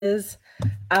is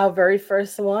our very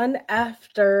first one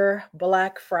after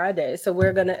Black Friday. So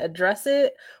we're going to address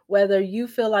it whether you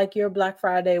feel like your Black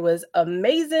Friday was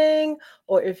amazing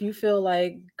or if you feel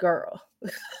like, girl,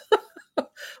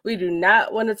 we do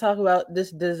not want to talk about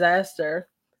this disaster,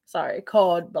 sorry,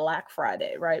 called Black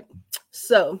Friday, right?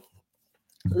 So,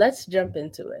 let's jump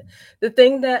into it. The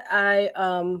thing that I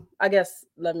guess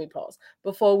let me pause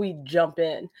before we jump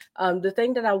in. The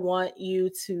thing that I want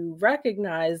you to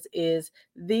recognize is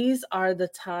these are the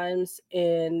times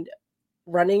in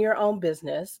running your own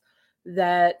business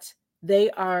that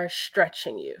they are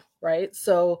stretching you, right?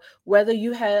 So whether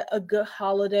you had a good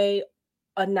holiday,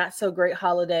 a not so great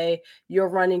holiday, you're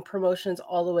running promotions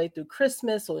all the way through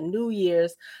Christmas or New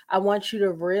Year's, I want you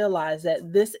to realize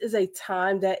that this is a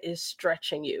time that is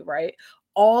stretching you, right?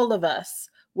 All of us,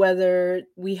 whether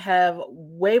we have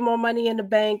way more money in the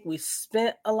bank, we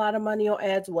spent a lot of money on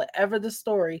ads, whatever the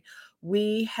story,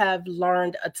 we have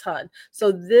learned a ton.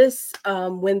 So this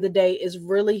Win the Day is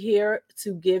really here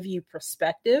to give you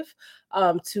perspective,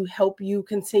 to help you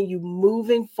continue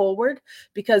moving forward,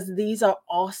 because these are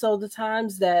also the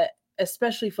times that,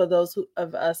 especially for those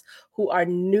of us who are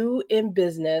new in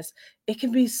business, it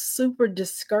can be super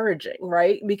discouraging,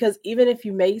 right? Because even if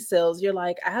you made sales, you're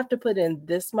like, I have to put in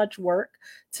this much work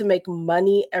to make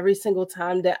money every single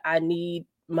time that I need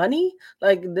money.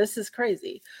 Like, this is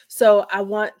crazy. So I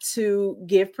want to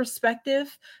give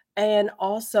perspective and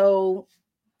also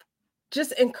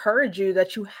just encourage you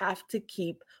that you have to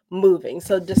keep moving.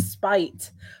 So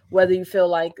despite whether you feel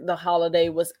like the holiday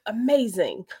was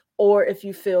amazing or if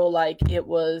you feel like it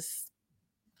was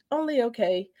only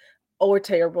okay or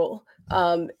terrible,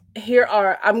 here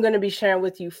are I'm going to be sharing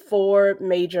with you four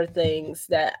major things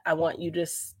that I want you to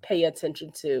pay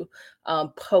attention to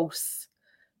post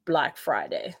Black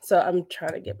Friday. So I'm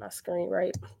trying to get my screen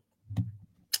right.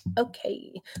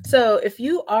 Okay, so if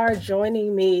you are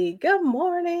joining me, good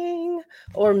morning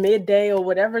or midday or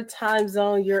whatever time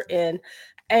zone you're in,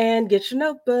 and get your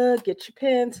notebook, get your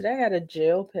pen. Today I got a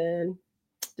gel pen.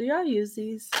 Do y'all use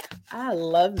these? I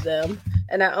love them.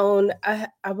 And I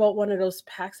bought one of those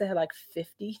packs that had like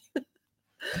 50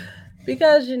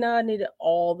 because I needed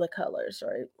all the colors,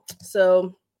 right?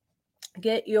 So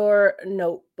get your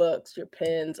notebooks, your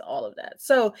pens, all of that.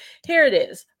 So here it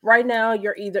is. Right now,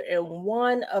 you're either in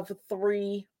one of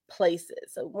three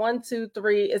places. So one, two,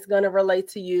 three is going to relate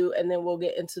to you, and then we'll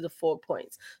get into the 4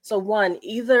 points. So one,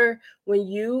 either when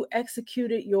you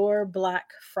executed your Black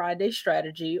Friday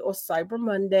strategy or Cyber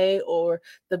Monday or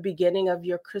the beginning of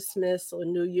your Christmas or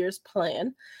New Year's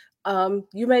plan,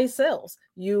 you made sales.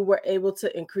 You were able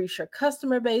to increase your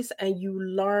customer base and you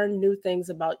learn new things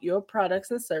about your products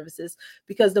and services,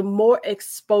 because the more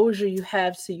exposure you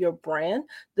have to your brand,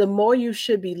 the more you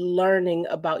should be learning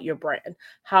about your brand.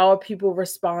 How are people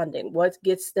responding? What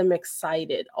gets them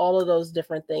excited? All of those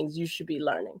different things you should be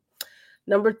learning.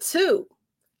 Number two,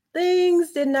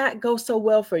 things did not go so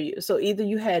well for you. So either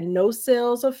you had no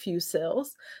sales or few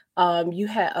sales. You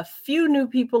had a few new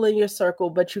people in your circle,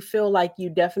 but you feel like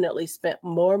you definitely spent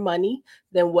more money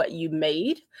than what you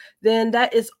made. Then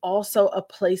that is also a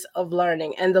place of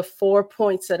learning. And the 4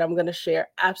 points that I'm going to share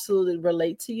absolutely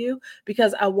relate to you,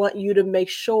 because I want you to make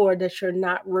sure that you're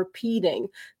not repeating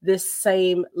this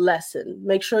same lesson.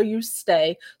 Make sure you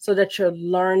stay so that you're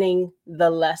learning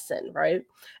the lesson, right?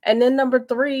 And then number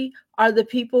three, are the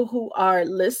people who are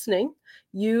listening.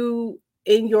 You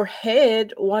in your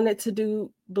head wanted to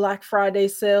do Black Friday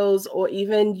sales, or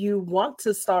even you want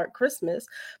to start Christmas,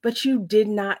 but you did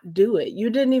not do it. You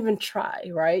didn't even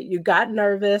try, right? You got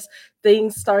nervous.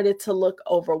 Things started to look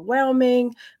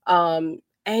overwhelming.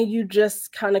 And you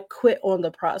just kind of quit on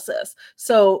the process.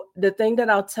 So, the thing that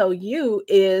I'll tell you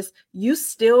is you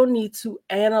still need to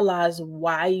analyze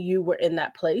why you were in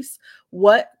that place,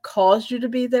 what caused you to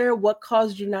be there, what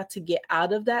caused you not to get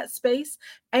out of that space,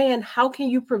 and how can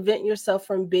you prevent yourself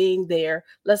from being there,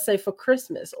 let's say for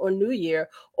Christmas or New Year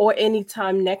or any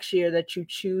time next year that you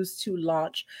choose to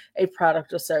launch a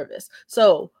product or service.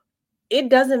 So it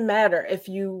doesn't matter if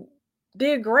you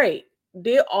did great,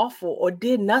 did awful, or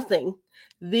did nothing.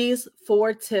 These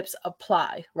 4 tips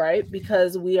apply, right?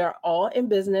 Because we are all in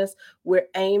business. We're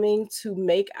aiming to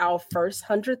make our first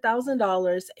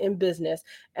 $100,000 in business.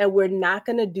 And we're not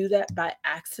going to do that by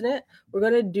accident. We're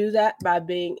going to do that by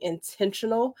being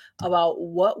intentional about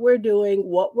what we're doing,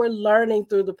 what we're learning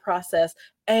through the process,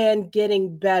 and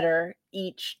getting better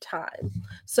each time.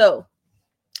 So,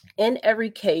 in every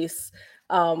case,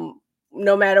 um,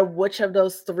 no matter which of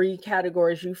those 3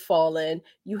 categories you fall in,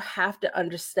 you have to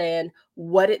understand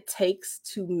what it takes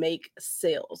to make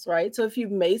sales, right? So if you've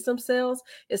made some sales,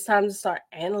 it's time to start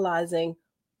analyzing,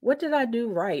 what did I do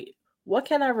right? What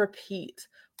can I repeat?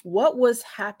 What was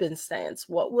happenstance?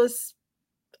 What was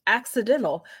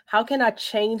accidental? How can I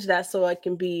change that so it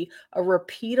can be a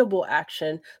repeatable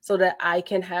action so that I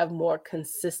can have more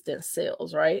consistent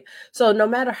sales, right? So no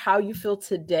matter how you feel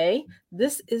today,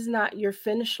 this is not your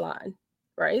finish line,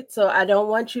 right? So I don't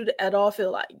want you to at all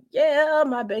feel like, yeah,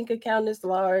 my bank account is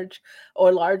large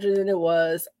or larger than it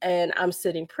was and I'm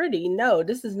sitting pretty. No,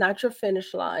 this is not your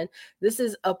finish line. This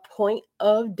is a point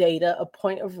of data, a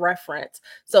point of reference.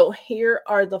 So here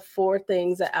are the four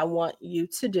things that I want you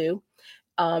to do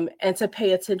and to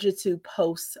pay attention to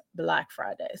post Black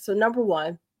Friday. So, number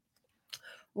one,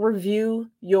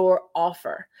 review your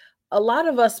offer. A lot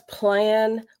of us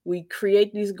plan, we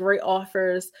create these great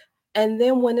offers, and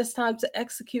then when it's time to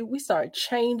execute, we start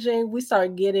changing, we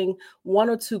start getting one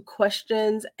or two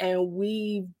questions, and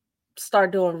we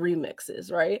start doing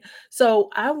remixes, right? So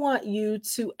I want you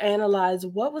to analyze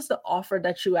what was the offer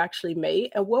that you actually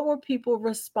made and what were people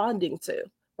responding to,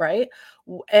 right?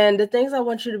 And the things I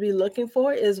want you to be looking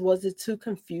for is, was it too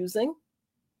confusing?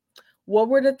 What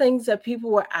were the things that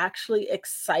people were actually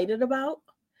excited about?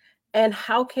 And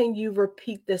how can you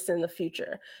repeat this in the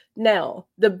future? Now,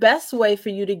 the best way for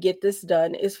you to get this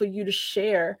done is for you to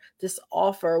share this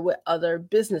offer with other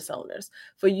business owners,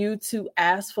 for you to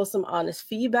ask for some honest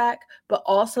feedback, but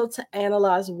also to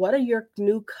analyze what are your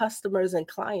new customers and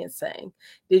clients saying?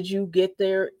 Did you get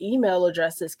their email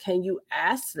addresses? Can you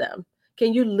ask them?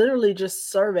 Can you literally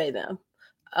just survey them?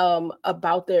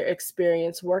 About their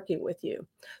experience working with you.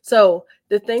 So,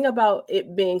 the thing about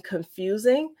it being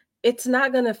confusing, it's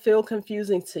not going to feel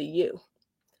confusing to you.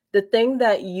 The thing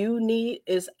that you need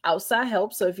is outside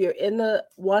help. So if you're in the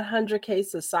 100K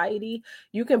society,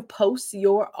 you can post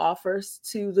your offers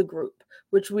to the group,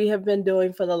 which we have been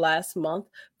doing for the last month.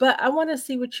 But I want to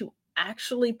see what you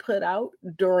actually put out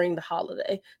during the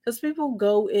holiday, because people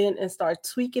go in and start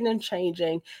tweaking and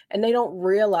changing, and they don't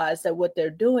realize that what they're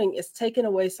doing is taking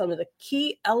away some of the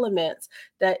key elements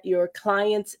that your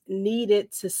clients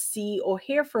needed to see or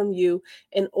hear from you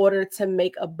in order to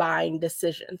make a buying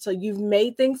decision. So you've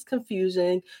made things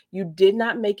confusing, you did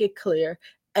not make it clear.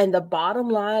 And the bottom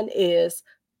line is,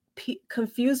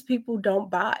 confused people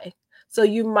don't buy. So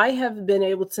you might have been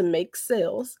able to make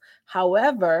sales.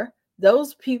 However,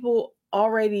 those people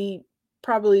already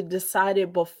probably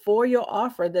decided before your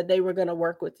offer that they were going to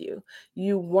work with you.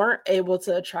 You weren't able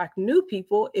to attract new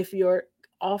people if your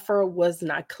offer was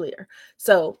not clear.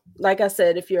 So, like I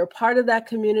said, if you're a part of that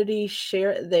community,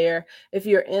 share it there. If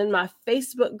you're in my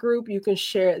Facebook group, you can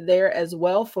share it there as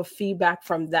well for feedback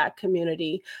from that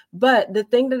community. But the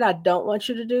thing that I don't want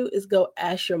you to do is go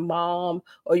ask your mom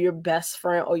or your best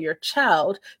friend or your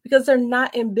child, because they're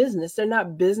not in business. They're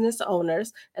not business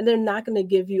owners, and they're not going to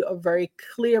give you a very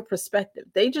clear perspective.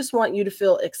 They just want you to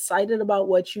feel excited about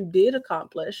what you did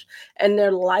accomplish, and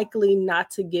they're likely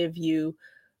not to give you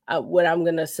what I'm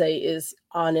going to say is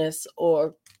honest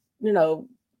or, you know,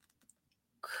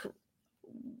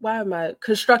 why am I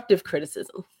constructive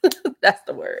criticism? That's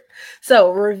the word.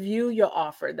 So review your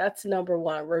offer. That's number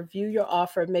one. Review your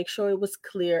offer. Make sure it was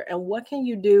clear. And what can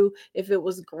you do if it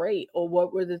was great? Or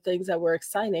what were the things that were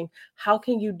exciting? How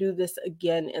can you do this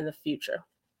again in the future?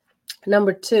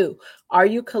 Number two, are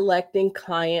you collecting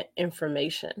client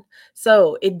information?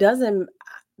 So it doesn't,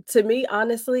 to me,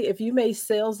 honestly, if you made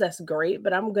sales, that's great.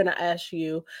 But I'm going to ask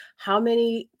you, how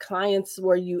many clients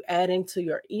were you adding to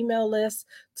your email list,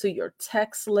 to your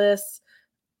text list,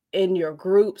 in your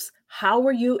groups? How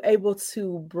were you able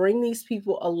to bring these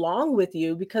people along with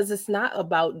you? Because it's not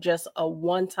about just a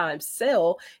one time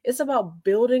sale, it's about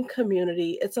building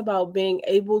community, it's about being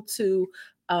able to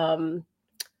um,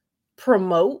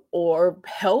 promote or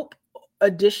help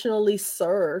additionally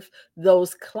serve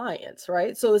those clients,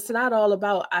 right? So it's not all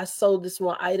about, I sold this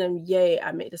one item, yay,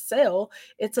 I made a sale.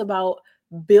 It's about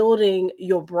building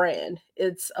your brand.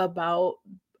 It's about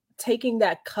taking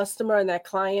that customer and that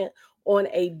client on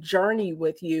a journey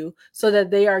with you so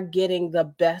that they are getting the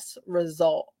best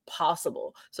result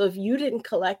possible. So if you didn't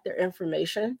collect their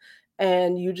information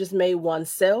and you just made one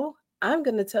sale, I'm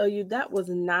going to tell you that was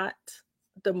not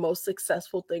the most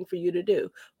successful thing for you to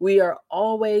do. We are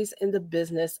always in the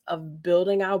business of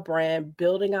building our brand,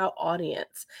 building our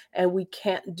audience, and we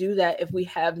can't do that if we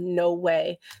have no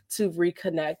way to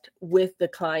reconnect with the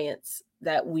clients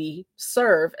that we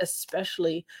serve,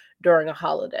 especially during a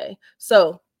holiday.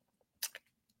 So,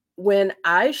 when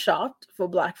I shopped for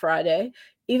Black Friday,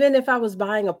 even if I was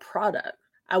buying a product,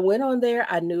 I went on there.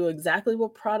 I knew exactly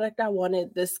what product I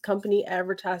wanted. This company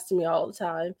advertised to me all the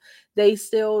time. They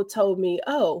still told me,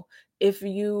 oh, if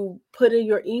you put in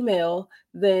your email,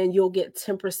 then you'll get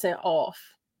 10% off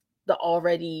the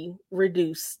already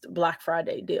reduced Black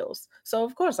Friday deals. So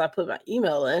of course I put my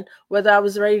email in, whether I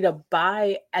was ready to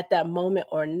buy at that moment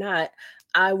or not.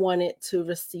 I wanted to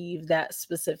receive that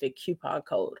specific coupon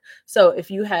code. So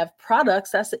if you have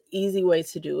products, that's an easy way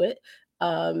to do it.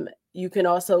 You can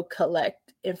also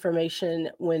collect information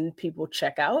when people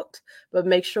check out, but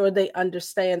make sure they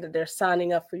understand that they're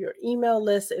signing up for your email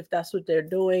list if that's what they're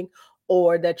doing,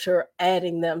 or that you're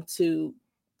adding them to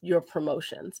your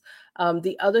promotions.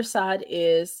 The other side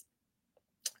is,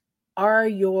 are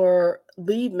your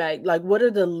like what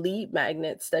are the lead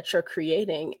magnets that you're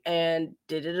creating, and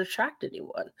did it attract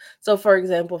anyone? So for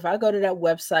example, if I go to that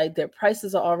website, their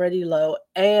prices are already low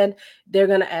and they're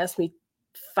going to ask me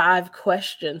 5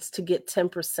 questions to get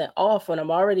 10% off when I'm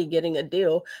already getting a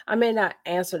deal, I may not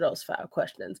answer those 5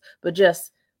 questions, but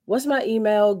just, what's my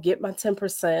email, get my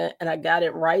 10%, and I got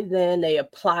it right then. They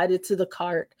applied it to the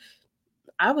cart.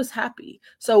 I was happy.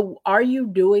 So, are you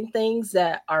doing things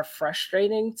that are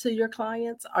frustrating to your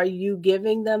clients? Are you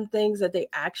giving them things that they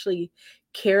actually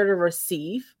care to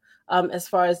receive, as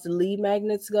far as the lead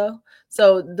magnets go?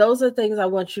 So, those are things I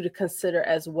want you to consider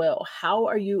as well. How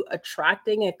are you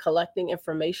attracting and collecting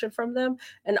information from them?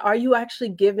 And are you actually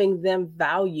giving them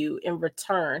value in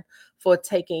return for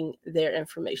taking their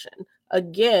information?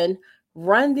 Again,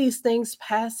 run these things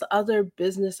past other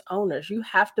business owners. You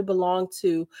have to belong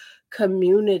to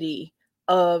community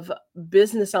of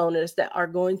business owners that are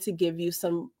going to give you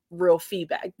some real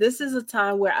feedback. This is a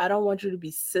time where I don't want you to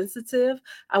be sensitive.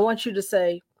 I want you to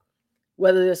say,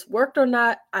 whether this worked or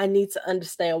not, I need to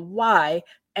understand why,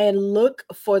 and look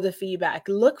for the feedback,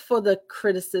 look for the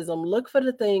criticism, look for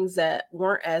the things that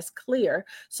weren't as clear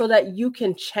so that you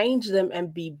can change them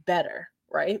and be better.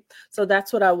 Right. So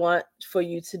that's what I want for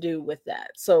you to do with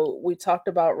that. So we talked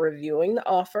about reviewing the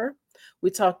offer. We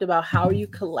talked about how are you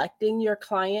collecting your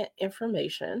client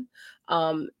information.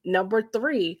 Number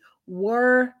three,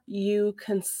 were you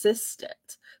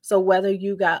consistent? So whether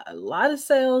you got a lot of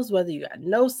sales, whether you got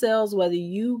no sales, whether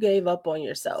you gave up on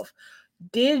yourself,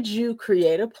 did you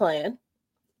create a plan?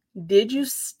 Did you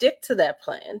stick to that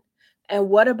plan? And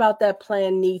what about that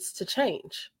plan needs to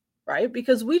change? Right?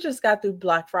 Because we just got through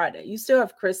Black Friday. You still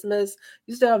have Christmas,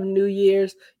 you still have New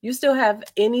Year's, you still have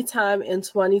any time in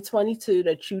 2022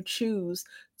 that you choose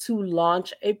to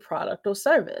launch a product or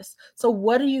service. So,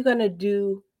 what are you going to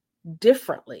do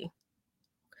differently?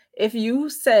 If you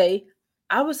say,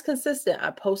 I was consistent, I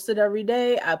posted every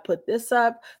day, I put this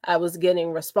up, I was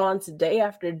getting response day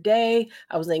after day,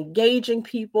 I was engaging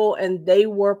people, and they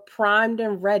were primed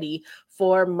and ready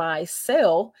for my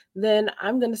sale, then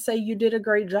I'm going to say you did a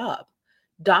great job.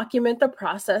 Document the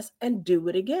process and do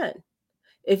it again.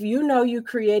 If you know you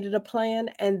created a plan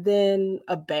and then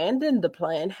abandoned the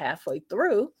plan halfway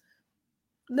through,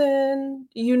 then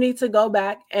you need to go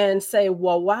back and say,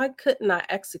 well, why couldn't I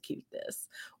execute this?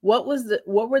 What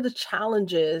were the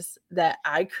challenges that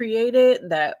I created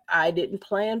that I didn't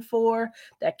plan for,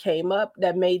 that came up,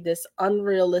 that made this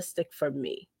unrealistic for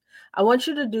me? I want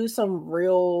you to do some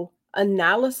real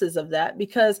analysis of that,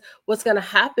 because what's going to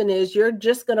happen is you're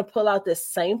just going to pull out this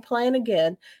same plan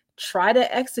again, try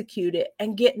to execute it,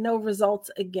 and get no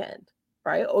results again,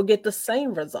 right? Or get the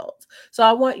same results. So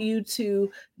I want you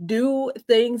to do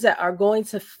things that are going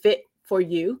to fit for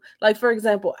you. Like, for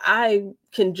example, I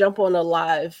can jump on a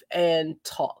live and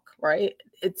talk, right?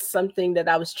 It's something that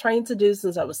I was trained to do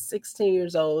since I was 16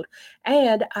 years old.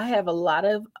 And I have a lot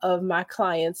of my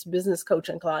clients, business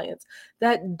coaching clients,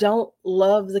 that don't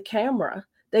love the camera.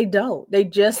 They don't. They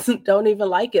just don't even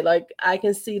like it. Like, I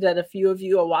can see that a few of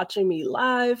you are watching me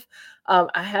live.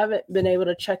 I haven't been able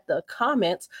to check the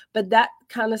comments, but that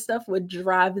kind of stuff would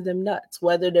drive them nuts.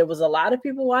 Whether there was a lot of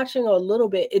people watching or a little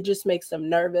bit, it just makes them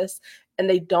nervous and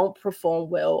they don't perform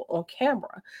well on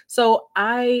camera. So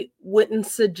I wouldn't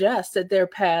suggest that their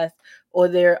path or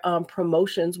their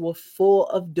promotions were full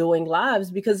of doing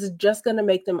lives, because it's just going to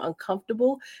make them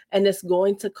uncomfortable and it's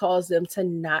going to cause them to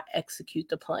not execute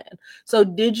the plan. So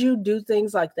did you do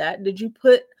things like that? Did you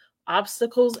put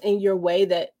obstacles in your way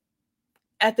that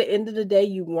at the end of the day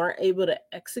you weren't able to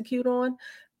execute on?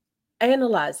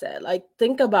 Analyze that. Like,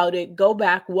 think about it, go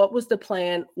back, what was the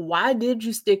plan, why did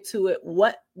you stick to it,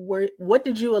 what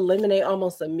did you eliminate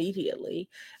almost immediately,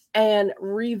 and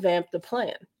revamp the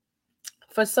plan.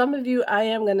 For some of you, I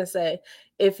am going to say,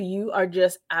 if you are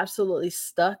just absolutely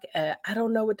stuck at, I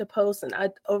don't know what to post and I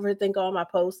overthink all my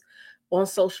posts on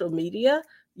social media,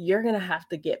 you're going to have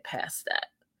to get past that.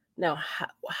 Now,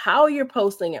 how you're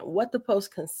posting and what the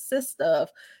post consists of,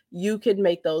 you can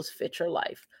make those fit your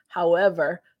life.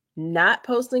 However, Not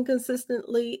posting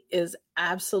consistently is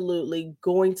absolutely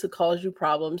going to cause you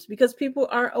problems because people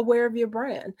aren't aware of your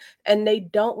brand and they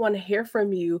don't want to hear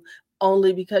from you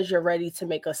only because you're ready to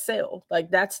make a sale.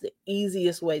 Like that's the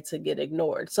easiest way to get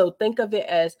ignored. So think of it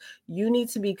as you need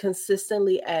to be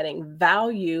consistently adding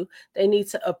value. They need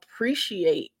to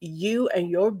appreciate you and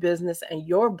your business and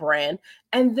your brand,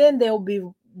 and then they'll be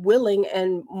willing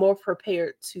and more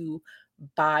prepared to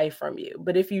buy from you.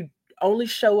 But if you only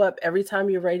show up every time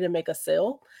you're ready to make a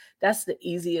sale, that's the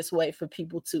easiest way for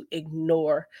people to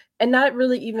ignore and not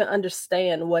really even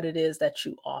understand what it is that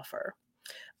you offer.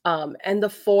 And the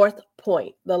fourth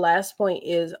point, the last point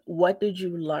is what did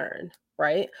you learn,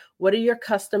 right? What are your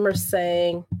customers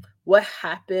saying? What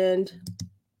happened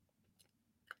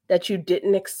that you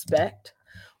didn't expect?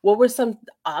 What were some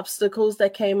obstacles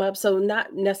that came up? So,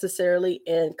 not necessarily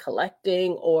in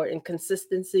collecting or in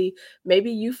consistency.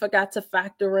 Maybe you forgot to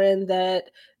factor in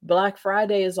that Black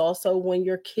Friday is also when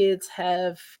your kids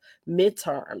have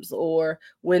midterms or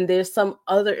when there's some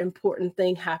other important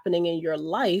thing happening in your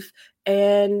life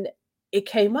and it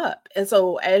came up. And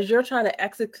so, as you're trying to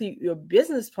execute your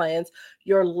business plans,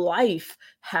 your life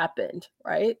happened,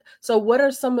 right? So, what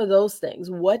are some of those things?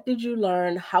 What did you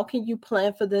learn? How can you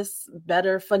plan for this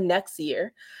better for next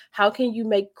year? How can you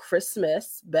make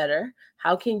Christmas better?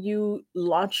 How can you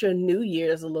launch your New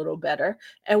Year's a little better?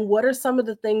 And what are some of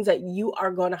the things that you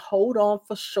are going to hold on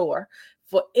for sure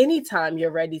for any time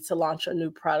you're ready to launch a new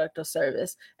product or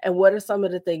service? And what are some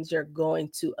of the things you're going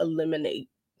to eliminate?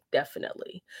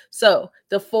 Definitely. So,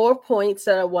 the 4 points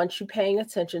that I want you paying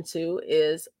attention to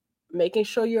is making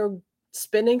sure you're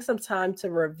spending some time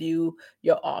to review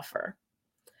your offer.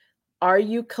 Are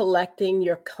you collecting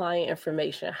your client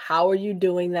information? How are you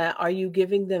doing that? Are you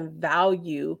giving them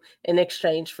value in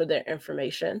exchange for their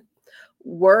information?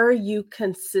 Were you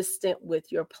consistent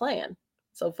with your plan?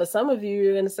 So for some of you,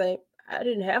 you're going to say, I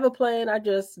didn't have a plan. I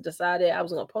just decided I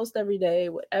was going to post every day,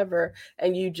 whatever,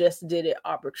 and you just did it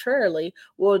arbitrarily.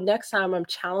 Well, next time I'm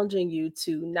challenging you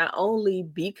to not only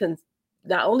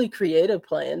create a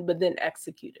plan, but then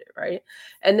execute it, right?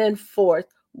 And then fourth,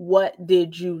 what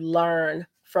did you learn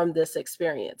from this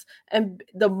experience? And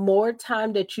the more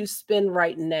time that you spend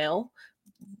right now,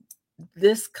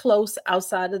 this close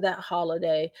outside of that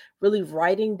holiday, really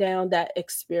writing down that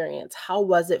experience. How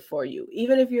was it for you?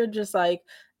 Even if you're just like,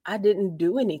 I didn't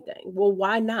do anything. Well,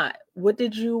 why not? What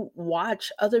did you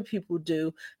watch other people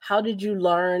do? How did you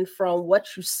learn from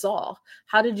what you saw?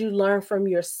 How did you learn from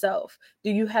yourself? Do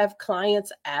you have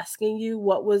clients asking you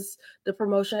what was the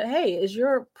promotion? Hey, is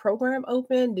your program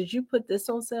open? Did you put this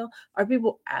on sale? Are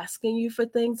people asking you for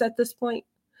things at this point?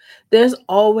 There's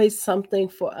always something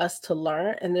for us to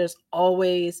learn, and there's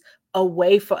always a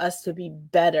way for us to be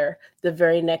better the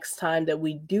very next time that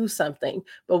we do something.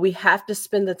 But we have to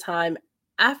spend the time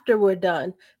after we're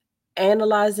done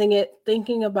analyzing it,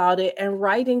 thinking about it, and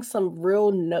writing some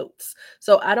real notes.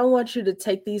 So I don't want you to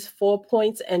take these 4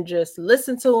 points and just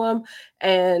listen to them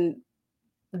and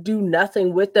do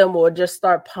nothing with them or just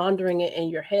start pondering it in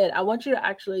your head. I want you to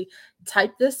actually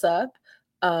type this up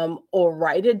or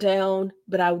write it down,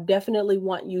 but I definitely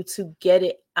want you to get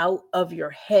it out of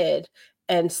your head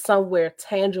and somewhere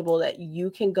tangible that you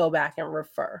can go back and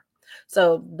refer.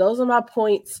 So, those are my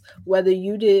points. Whether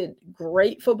you did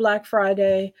great for Black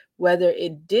Friday, whether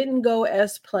it didn't go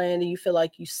as planned and you feel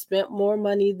like you spent more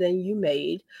money than you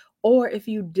made, or if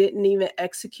you didn't even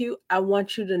execute, I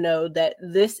want you to know that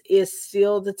this is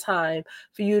still the time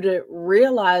for you to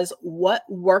realize what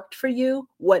worked for you,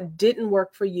 what didn't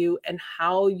work for you, and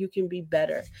how you can be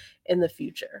better in the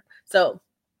future. So,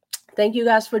 thank you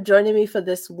guys for joining me for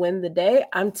this Win the Day.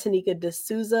 I'm Tanika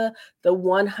D'Souza, the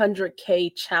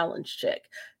 100K Challenge Chick.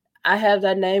 I have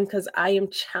that name because I am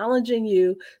challenging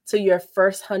you to your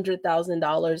first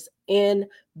 $100,000 in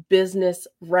business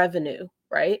revenue,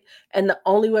 right? And the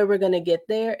only way we're going to get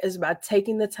there is by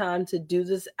taking the time to do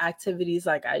these activities,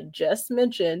 like I just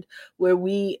mentioned, where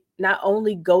we not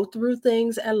only go through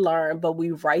things and learn, but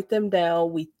we write them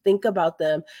down, we think about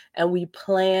them, and we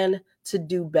plan to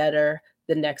do better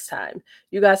the next time.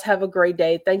 You guys have a great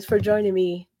day. Thanks for joining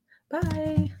me. Bye.